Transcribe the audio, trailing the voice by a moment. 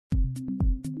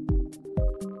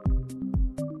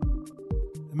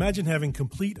Imagine having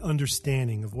complete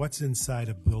understanding of what's inside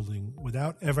a building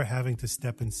without ever having to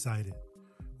step inside it,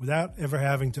 without ever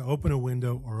having to open a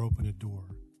window or open a door.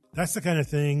 That's the kind of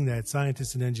thing that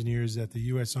scientists and engineers at the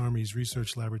U.S. Army's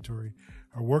Research Laboratory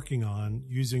are working on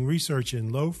using research in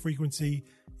low-frequency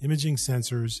imaging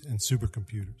sensors and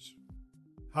supercomputers.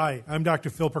 Hi, I'm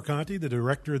Dr. Phil Perconti, the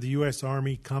director of the U.S.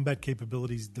 Army Combat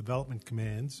Capabilities Development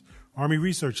Command's Army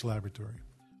Research Laboratory.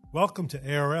 Welcome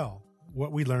to ARL,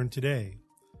 What We Learned Today,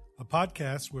 a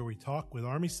podcast where we talk with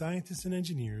Army scientists and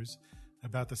engineers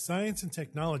about the science and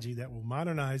technology that will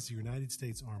modernize the United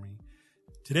States Army.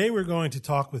 Today we're going to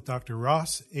talk with Dr.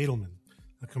 Ross Adelman,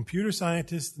 a computer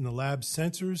scientist in the lab's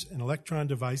Sensors and Electron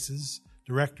Devices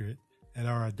Directorate at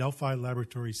our Adelphi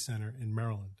Laboratory Center in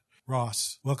Maryland.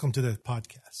 Ross, welcome to the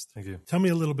podcast. Thank you. Tell me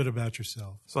a little bit about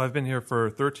yourself. So I've been here for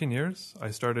 13 years.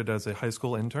 I started as a high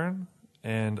school intern,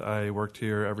 and I worked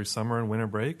here every summer and winter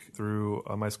break through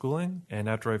my schooling. And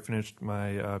after I finished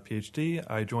my PhD,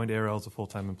 I joined ARL as a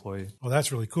full-time employee. Well,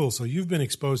 that's really cool. So you've been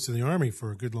exposed to the Army for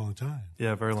a good long time.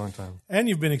 Yeah, very long time. And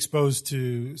you've been exposed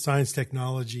to science,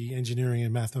 technology, engineering,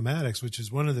 and mathematics, which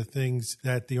is one of the things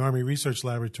that the Army Research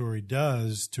Laboratory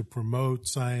does to promote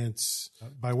science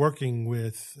by working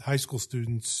with high school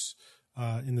students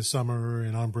in the summer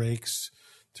and on breaks,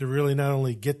 to really not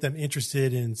only get them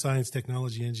interested in science,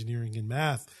 technology, engineering, and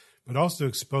math, but also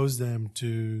expose them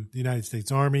to the United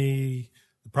States Army,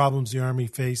 the problems the Army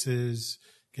faces,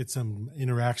 get some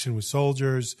interaction with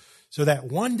soldiers, so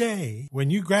that one day when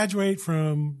you graduate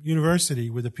from university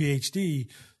with a PhD,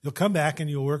 you'll come back and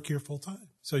you'll work here full time.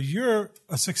 So you're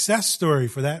a success story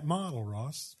for that model,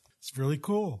 Ross. It's really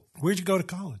cool. Where'd you go to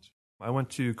college? I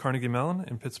went to Carnegie Mellon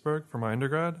in Pittsburgh for my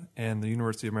undergrad and the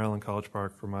University of Maryland College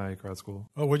Park for my grad school.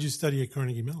 Oh, what did you study at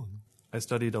Carnegie Mellon? I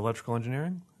studied electrical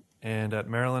engineering, and at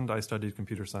Maryland, I studied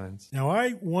computer science. Now,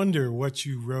 I wonder what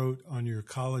you wrote on your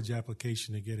college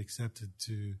application to get accepted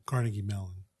to Carnegie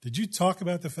Mellon. Did you talk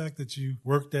about the fact that you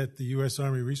worked at the U.S.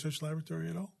 Army Research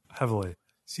Laboratory at all? Heavily.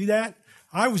 See that?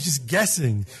 I was just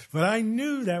guessing, but I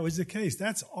knew that was the case.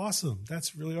 That's awesome.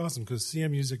 That's really awesome because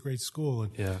CMU is a great school,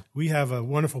 and we have a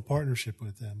wonderful partnership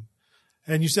with them.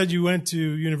 And you said you went to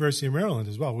University of Maryland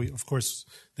as well. Of course,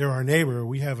 they're our neighbor.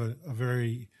 We have a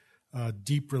very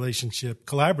deep relationship,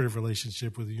 collaborative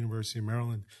relationship with the University of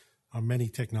Maryland on many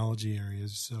technology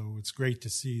areas. So it's great to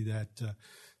see that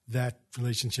that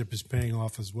relationship is paying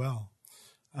off as well.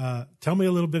 Tell me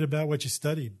a little bit about what you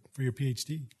studied for your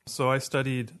PhD. So I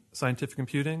studied scientific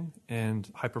computing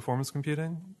and high-performance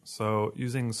computing, so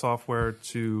using software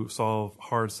to solve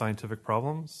hard scientific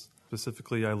problems.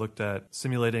 Specifically, I looked at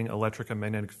simulating electric and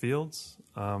magnetic fields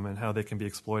and how they can be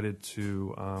exploited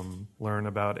to learn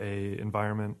about an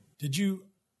environment. Did you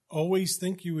always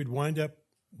think you would wind up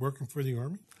working for the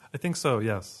Army? I think so,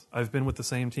 yes. I've been with the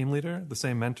same team leader, the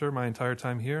same mentor my entire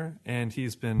time here, and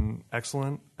he's been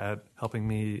excellent at helping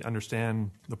me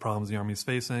understand the problems the Army is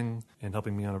facing and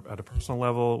helping me at a personal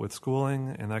level with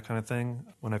schooling and that kind of thing.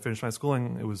 When I finished my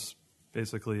schooling, it was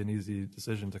basically an easy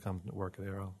decision to come to work at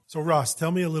ARL. So, Ross,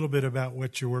 tell me a little bit about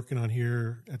what you're working on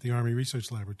here at the Army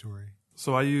Research Laboratory.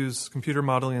 So I use computer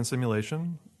modeling and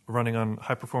simulation, running on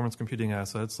high-performance computing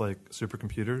assets like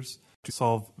supercomputers to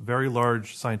solve very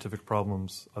large scientific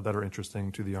problems that are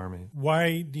interesting to the Army.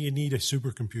 Why do you need a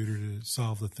supercomputer to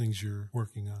solve the things you're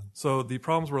working on? So the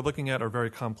problems we're looking at are very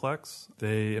complex.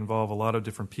 They involve a lot of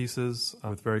different pieces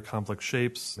with very complex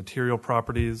shapes, material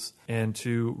properties, and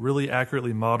to really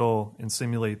accurately model and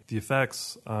simulate the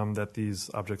effects that these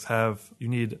objects have, you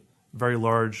need very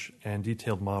large and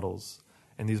detailed models.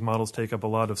 And these models take up a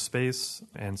lot of space,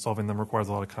 and solving them requires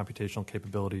a lot of computational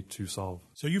capability to solve.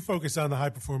 So you focus on the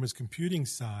high-performance computing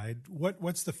side.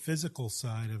 What's the physical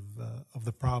side of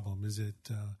the problem? Is it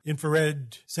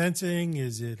infrared sensing?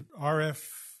 Is it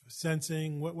RF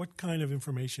sensing? What kind of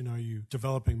information are you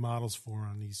developing models for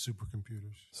on these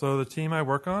supercomputers? So the team I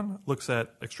work on looks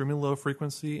at extremely low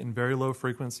frequency and very low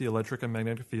frequency electric and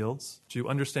magnetic fields to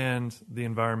understand the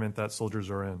environment that soldiers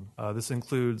are in. This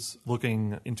includes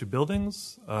looking into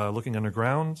buildings, looking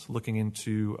underground, looking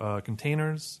into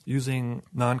containers, using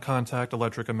non-contact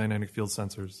electric and magnetic field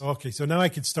sensors. Okay, so now I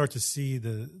can start to see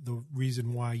the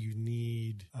reason why you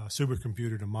need a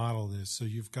supercomputer to model this. So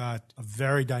you've got a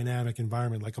very dynamic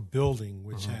environment, like a building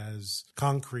which has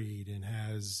concrete and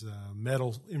has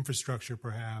metal infrastructure,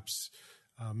 perhaps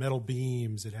metal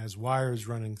beams. It has wires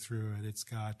running through it. It's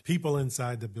got people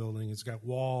inside the building. It's got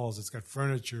walls. It's got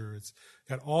furniture. It's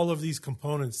got all of these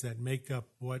components that make up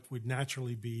what would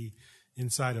naturally be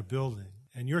inside a building.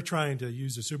 And you're trying to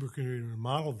use a supercomputer to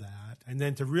model that and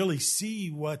then to really see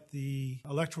what the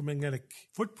electromagnetic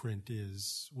footprint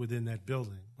is within that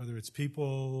building, whether it's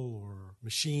people or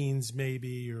machines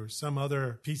maybe or some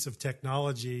other piece of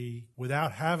technology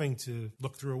without having to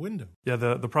look through a window. Yeah,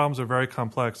 the problems are very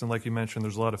complex. And like you mentioned,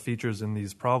 there's a lot of features in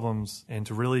these problems. And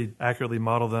to really accurately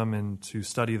model them and to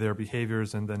study their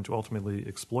behaviors and then to ultimately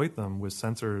exploit them with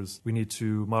sensors, we need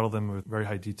to model them with very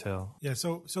high detail. Yeah,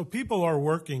 so people are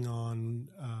working on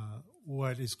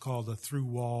what is called a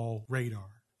through-wall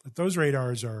radar. But those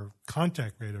radars are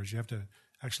contact radars. You have to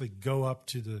actually go up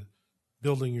to the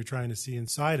building you're trying to see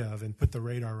inside of and put the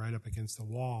radar right up against the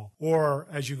wall. Or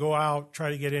as you go out,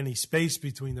 try to get any space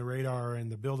between the radar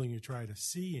and the building you try to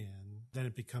see in, then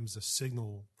it becomes a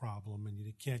signal problem and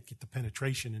you can't get the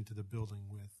penetration into the building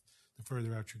with the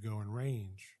further out you go in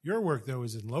range. Your work, though,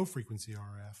 is in low-frequency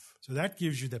RF, so that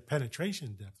gives you the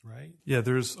penetration depth, right? Yeah,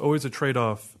 there's always a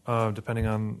trade-off depending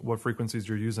on what frequencies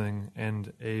you're using,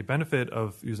 and a benefit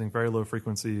of using very low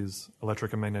frequencies,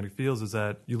 electric and magnetic fields, is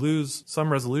that you lose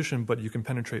some resolution, but you can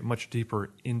penetrate much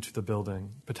deeper into the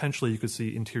building. Potentially, you could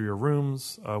see interior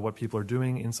rooms, what people are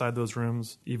doing inside those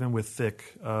rooms, even with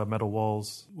thick metal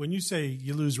walls. When you say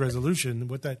you lose resolution,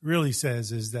 what that really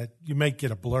says is that you might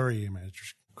get a blurry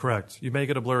image. Correct. You may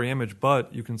get a blurry image,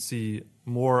 but you can see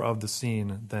more of the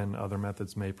scene than other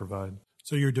methods may provide.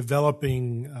 So you're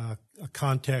developing a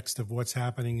context of what's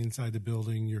happening inside the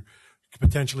building. You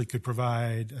potentially could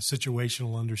provide a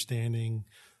situational understanding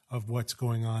of what's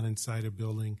going on inside a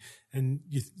building. And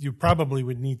you probably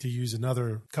would need to use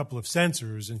another couple of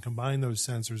sensors and combine those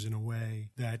sensors in a way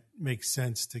that makes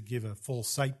sense to give a full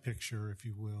site picture, if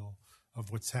you will, of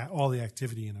what's all the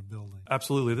activity in a building.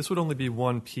 Absolutely. This would only be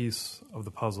one piece of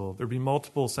the puzzle. There'd be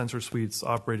multiple sensor suites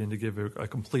operating to give a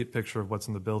complete picture of what's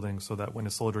in the building so that when a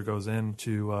soldier goes in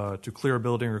to clear a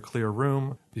building or clear a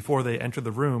room, before they enter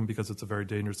the room, because it's a very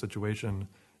dangerous situation,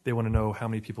 they want to know how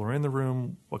many people are in the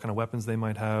room, what kind of weapons they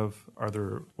might have, are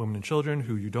there women and children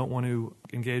who you don't want to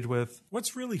engage with.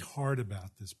 What's really hard about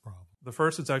this problem? The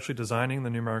first is actually designing the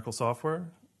numerical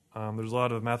software. There's a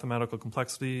lot of mathematical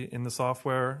complexity in the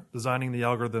software, designing the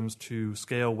algorithms to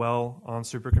scale well on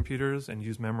supercomputers and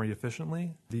use memory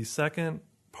efficiently. The second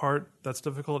part that's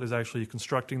difficult is actually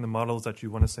constructing the models that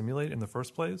you want to simulate in the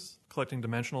first place, collecting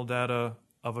dimensional data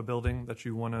of a building that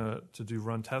you want to do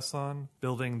run tests on,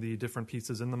 building the different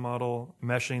pieces in the model,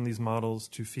 meshing these models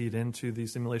to feed into the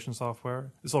simulation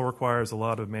software. This all requires a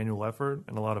lot of manual effort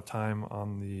and a lot of time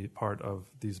on the part of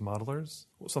these modelers.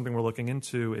 Something we're looking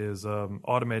into is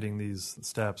automating these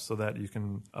steps so that you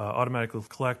can automatically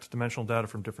collect dimensional data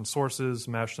from different sources,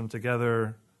 mash them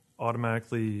together,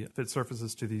 automatically fit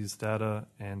surfaces to these data,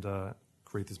 and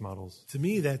create these models. To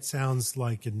me, that sounds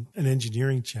like an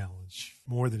engineering challenge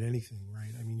more than anything,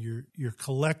 right? I mean, you're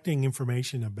collecting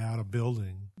information about a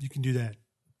building. You can do that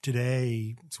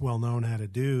today. It's well known how to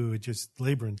do. It's just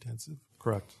labor intensive.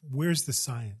 Correct. Where's the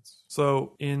science?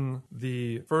 So in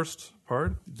the first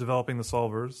part, developing the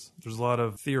solvers, there's a lot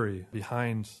of theory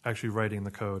behind actually writing the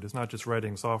code. It's not just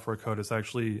writing software code, it's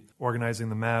actually organizing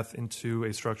the math into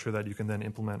a structure that you can then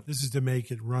implement. This is to make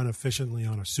it run efficiently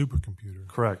on a supercomputer.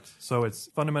 Correct. So it's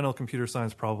fundamental computer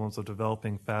science problems of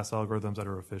developing fast algorithms that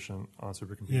are efficient on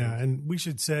supercomputers. Yeah, and we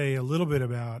should say a little bit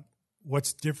about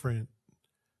what's different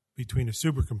between a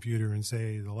supercomputer and,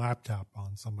 say, the laptop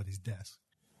on somebody's desk.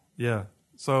 Yeah.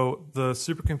 So the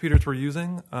supercomputers we're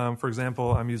using, for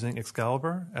example, I'm using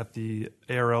Excalibur at the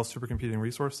ARL Supercomputing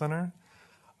Resource Center.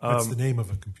 That's the name of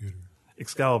a computer.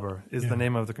 Excalibur is the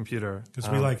name of the computer.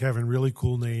 Because we like having really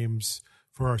cool names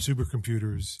for our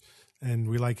supercomputers, and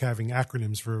we like having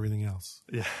acronyms for everything else.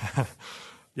 Yeah.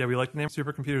 Yeah, we like to name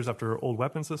supercomputers after old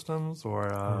weapon systems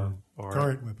or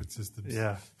current weapon systems.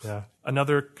 Yeah.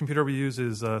 Another computer we use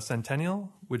is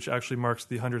Centennial, which actually marks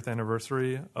the 100th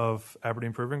anniversary of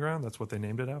Aberdeen Proving Ground. That's what they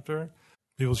named it after.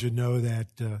 People should know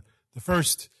that the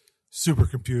first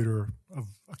supercomputer of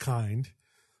a kind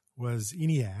was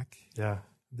ENIAC. Yeah.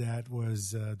 That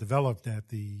was developed at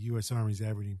the U.S. Army's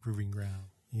Aberdeen Proving Ground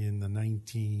in the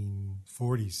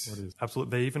 1940s.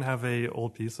 Absolutely. They even have a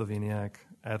old piece of ENIAC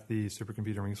at the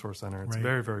Supercomputing Resource Center. It's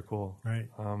very, very cool. Right.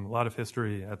 A lot of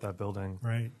history at that building.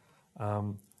 Right.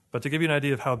 But to give you an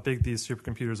idea of how big these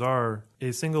supercomputers are,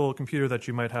 a single computer that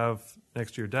you might have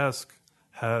next to your desk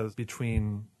has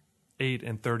between 8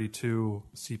 and 32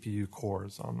 CPU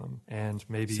cores on them, and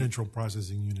maybe central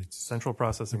processing units.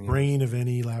 The brain of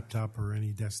any laptop or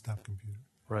any desktop computer.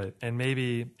 Right, and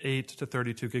maybe 8 to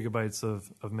 32 gigabytes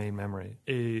of main memory.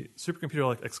 A supercomputer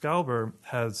like Excalibur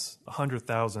has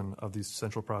 100,000 of these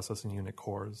central processing unit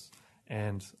cores,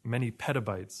 and many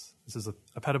petabytes. This is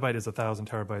a petabyte is 1,000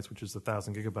 terabytes, which is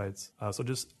 1,000 gigabytes. So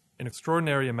just an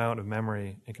extraordinary amount of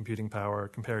memory and computing power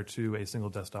compared to a single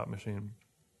desktop machine.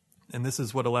 And this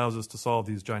is what allows us to solve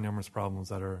these ginormous problems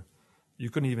that you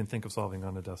couldn't even think of solving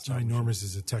on a desktop Ginormous machine.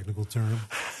 is a technical term.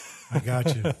 I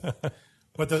got you.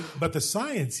 But the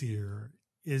science here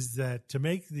is that to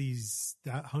make these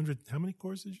 100, how many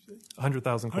cores did you say?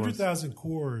 100,000 cores. 100,000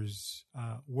 cores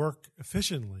work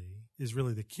efficiently is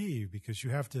really the key, because you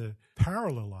have to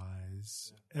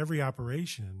parallelize every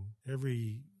operation,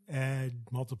 every add,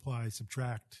 multiply,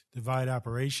 subtract, divide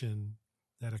operation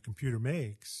that a computer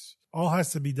makes, all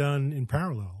has to be done in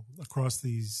parallel across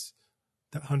these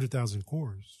 100,000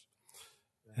 cores.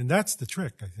 And that's the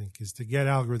trick, I think, is to get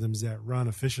algorithms that run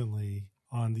efficiently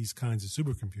on these kinds of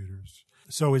supercomputers.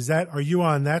 So are you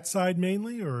on that side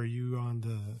mainly, or are you on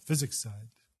the physics side?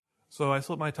 So I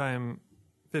split my time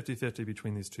 50-50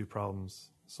 between these two problems.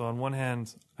 So on one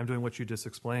hand, I'm doing what you just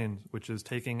explained, which is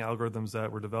taking algorithms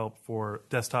that were developed for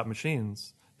desktop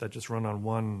machines that just run on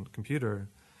one computer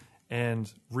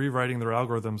and rewriting their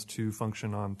algorithms to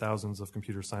function on thousands of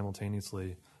computers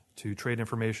simultaneously, to trade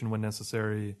information when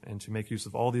necessary, and to make use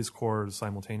of all these cores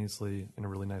simultaneously in a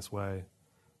really nice way.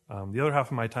 The other half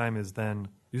of my time is then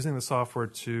using the software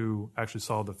to actually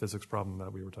solve the physics problem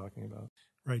that we were talking about.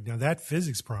 Right. Now, that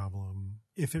physics problem,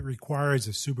 if it requires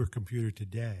a supercomputer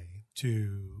today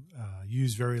to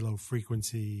use very low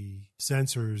frequency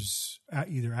sensors,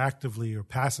 either actively or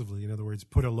passively, in other words,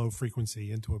 put a low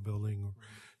frequency into a building or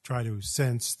try to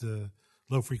sense the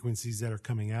low frequencies that are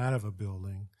coming out of a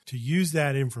building, to use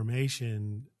that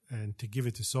information and to give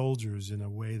it to soldiers in a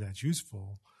way that's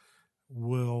useful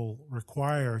will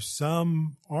require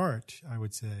some art, I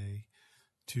would say,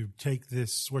 to take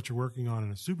what you're working on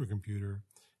in a supercomputer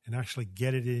and actually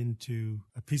get it into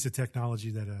a piece of technology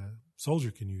that a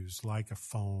soldier can use, like a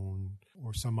phone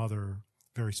or some other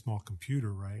very small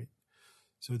computer, right?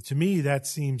 So to me, that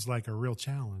seems like a real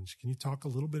challenge. Can you talk a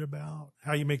little bit about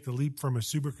how you make the leap from a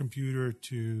supercomputer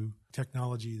to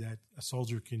technology that a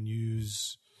soldier can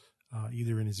use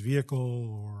either in his vehicle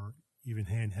or even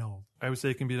handheld? I would say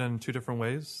it can be done in two different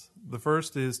ways. The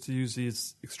first is to use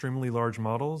these extremely large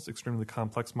models, extremely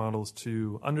complex models,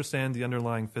 to understand the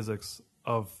underlying physics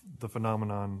of the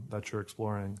phenomenon that you're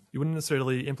exploring. You wouldn't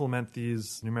necessarily implement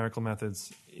these numerical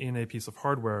methods in a piece of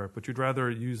hardware, but you'd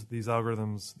rather use these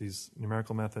algorithms, these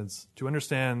numerical methods, to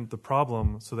understand the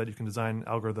problem so that you can design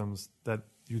algorithms that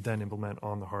you then implement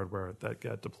on the hardware that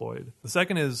get deployed. The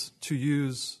second is to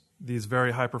use these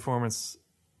very high performance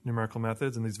numerical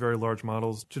methods and these very large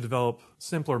models to develop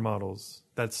simpler models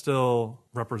that still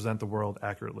represent the world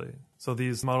accurately. So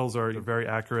these models are very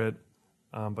accurate,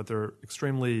 but they're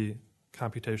extremely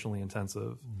computationally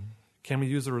intensive. Mm-hmm. Can we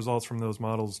use the results from those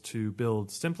models to build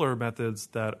simpler methods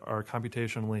that are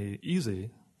computationally easy,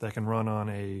 that can run on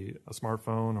a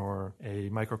smartphone or a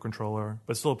microcontroller,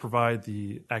 but still provide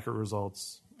the accurate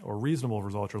results or reasonable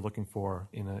results you're looking for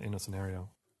in a scenario?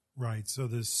 Right. So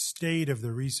the state of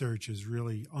the research is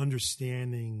really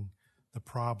understanding the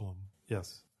problem.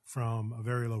 Yes. From a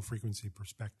very low frequency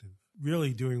perspective.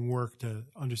 Really doing work to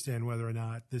understand whether or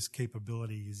not this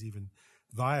capability is even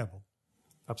viable.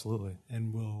 Absolutely.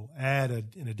 And will add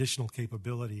an additional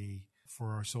capability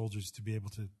for our soldiers to be able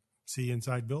to see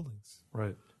inside buildings.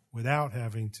 Right. Without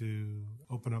having to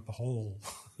open up a hole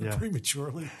yeah.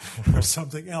 prematurely or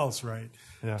something else, right?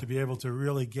 Yeah. To be able to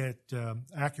really get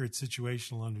accurate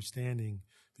situational understanding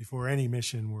before any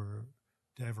mission were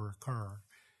to ever occur.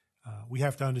 We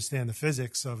have to understand the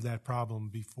physics of that problem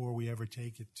before we ever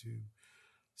take it to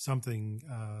something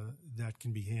that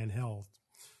can be handheld.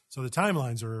 So the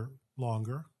timelines are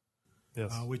longer,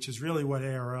 yes. Which is really what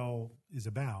ARL is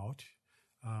about.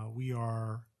 We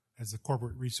are, as a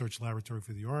corporate research laboratory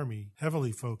for the Army,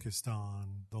 heavily focused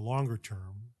on the longer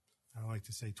term. I like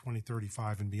to say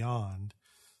 2035 and beyond.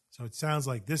 So it sounds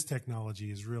like this technology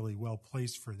is really well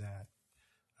placed for that.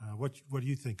 What do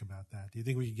you think about that? Do you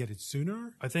think we could get it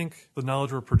sooner? I think the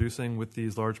knowledge we're producing with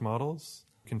these large models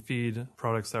can feed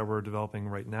products that we're developing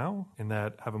right now and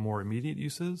that have a more immediate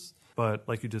uses. But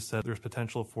like you just said, there's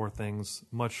potential for things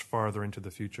much farther into the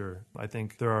future. I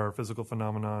think there are physical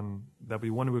phenomenon that we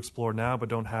want to explore now but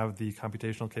don't have the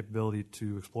computational capability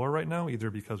to explore right now,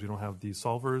 either because we don't have these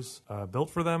solvers built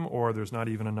for them or there's not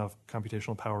even enough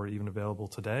computational power even available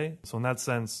today. So in that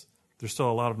sense, there's still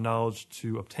a lot of knowledge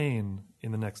to obtain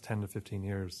in the next 10 to 15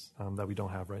 years that we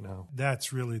don't have right now.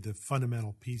 That's really the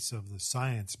fundamental piece of the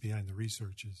science behind the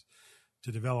research, is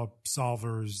to develop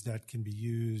solvers that can be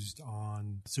used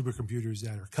on supercomputers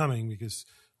that are coming, because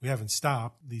we haven't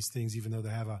stopped these things, even though they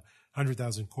have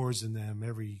 100,000 cores in them.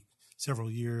 Every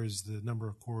several years, the number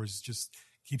of cores just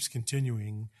keeps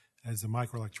continuing as the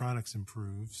microelectronics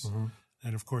improves. Mm-hmm.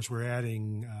 And of course, we're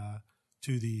adding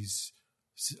to these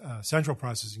central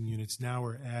processing units. Now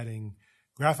we're adding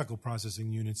graphical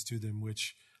processing units to them,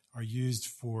 which are used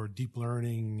for deep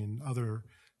learning and other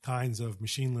kinds of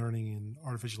machine learning and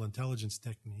artificial intelligence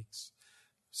techniques.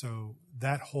 So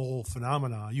that whole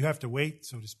phenomena, you have to wait,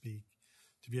 so to speak,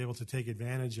 to be able to take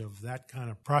advantage of that kind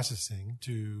of processing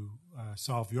to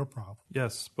solve your problem.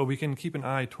 Yes, but we can keep an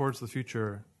eye towards the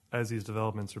future as these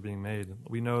developments are being made.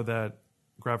 We know that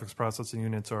graphics processing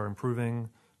units are improving.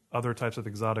 Other types of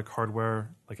exotic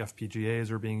hardware, like FPGAs,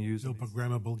 are being used. No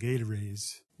programmable gate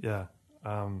arrays. Yeah.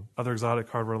 Other exotic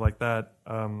hardware like that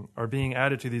are being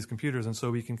added to these computers, and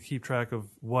so we can keep track of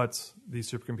what these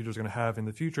supercomputers are going to have in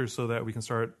the future so that we can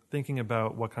start thinking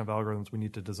about what kind of algorithms we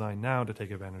need to design now to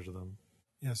take advantage of them.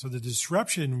 Yeah, so the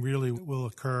disruption really will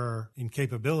occur in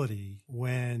capability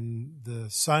when the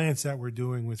science that we're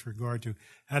doing with regard to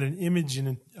how to image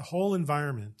in a whole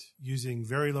environment using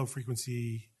very low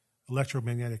frequency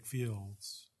electromagnetic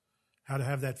fields, how to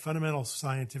have that fundamental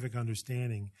scientific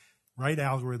understanding, write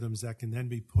algorithms that can then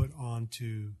be put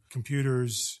onto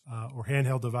computers or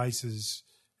handheld devices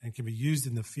and can be used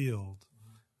in the field.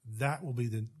 That will be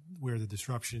where the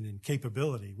disruption in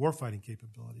capability, warfighting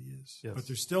capability is. Yes. But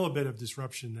there's still a bit of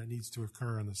disruption that needs to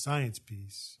occur on the science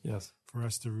piece. Yes. For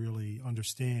us to really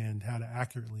understand how to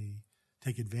accurately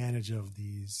take advantage of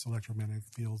these electromagnetic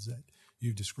fields that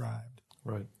you've described.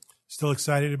 Right. Still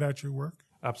excited about your work?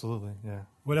 Absolutely, yeah.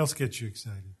 What else gets you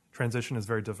excited? Transition is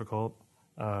very difficult.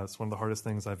 It's one of the hardest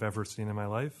things I've ever seen in my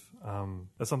life.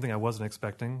 That's something I wasn't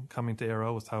expecting coming to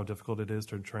ARL, was how difficult it is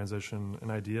to transition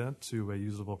an idea to a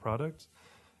usable product.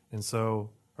 And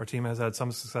so our team has had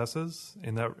some successes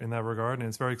in that regard, and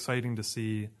it's very exciting to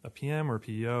see a PM or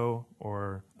PEO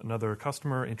or another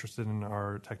customer interested in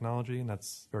our technology, and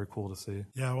that's very cool to see.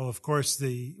 Yeah, well, of course,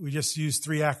 we just used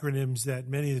 3 acronyms that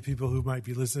many of the people who might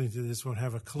be listening to this won't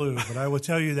have a clue, but I will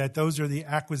tell you that those are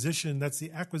that's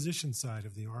the acquisition side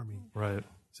of the Army. Right.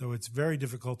 So it's very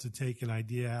difficult to take an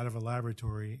idea out of a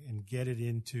laboratory and get it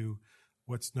into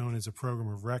what's known as a program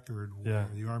of record, where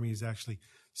the Army is actually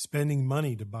spending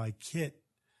money to buy kit,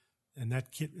 and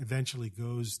that kit eventually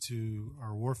goes to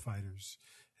our warfighters.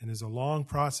 And there's a long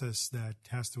process that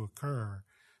has to occur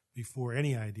before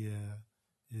any idea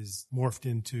is morphed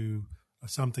into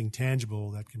something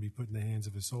tangible that can be put in the hands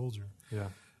of a soldier. Yeah.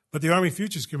 But the Army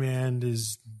Futures Command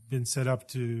has been set up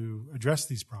to address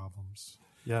these problems.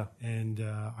 Yeah. And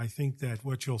I think that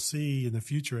what you'll see in the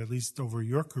future, at least over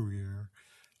your career,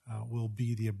 will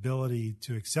be the ability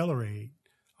to accelerate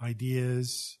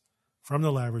ideas from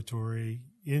the laboratory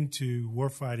into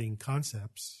warfighting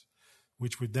concepts,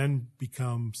 which would then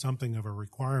become something of a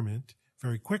requirement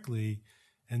very quickly.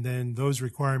 And then those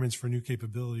requirements for new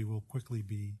capability will quickly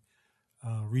be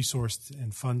resourced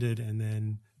and funded and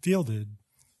then fielded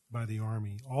by the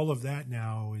Army. All of that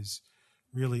now is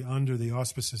really under the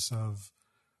auspices of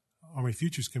Army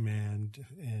Futures Command,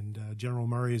 and General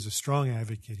Murray is a strong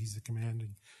advocate. He's the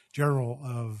commanding general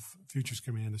of Futures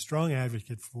Command, a strong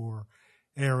advocate for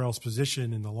ARL's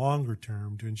position in the longer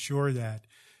term to ensure that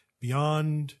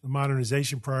beyond the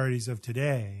modernization priorities of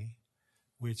today,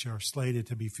 which are slated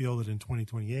to be fielded in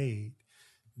 2028,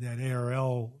 that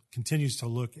ARL continues to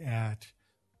look at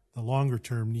the longer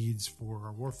term needs for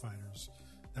our warfighters.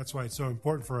 That's why it's so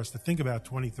important for us to think about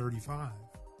 2035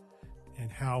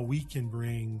 and how we can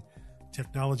bring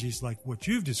technologies like what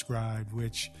you've described,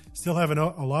 which still have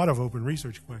a lot of open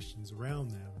research questions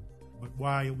around them, but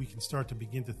why we can start to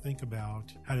begin to think about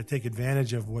how to take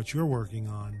advantage of what you're working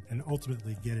on and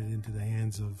ultimately get it into the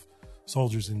hands of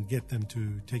soldiers and get them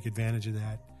to take advantage of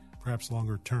that perhaps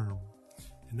longer term.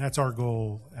 And that's our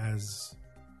goal as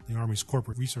the Army's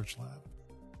Corporate Research Lab.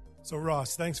 So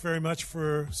Ross, thanks very much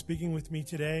for speaking with me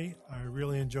today. I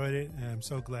really enjoyed it, and I'm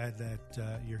so glad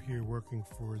that you're here working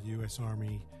for the U.S.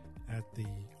 Army at the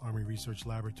Army Research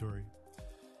Laboratory.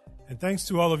 And thanks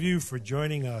to all of you for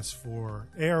joining us for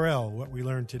ARL, What We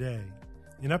Learned Today.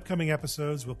 In upcoming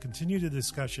episodes, we'll continue the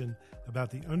discussion about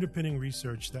the underpinning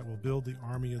research that will build the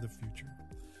Army of the future.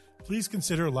 Please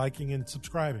consider liking and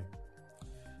subscribing.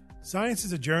 Science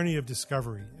is a journey of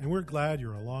discovery, and we're glad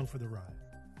you're along for the ride.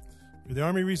 For the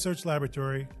Army Research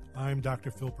Laboratory, I'm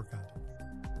Dr. Phil Perconti.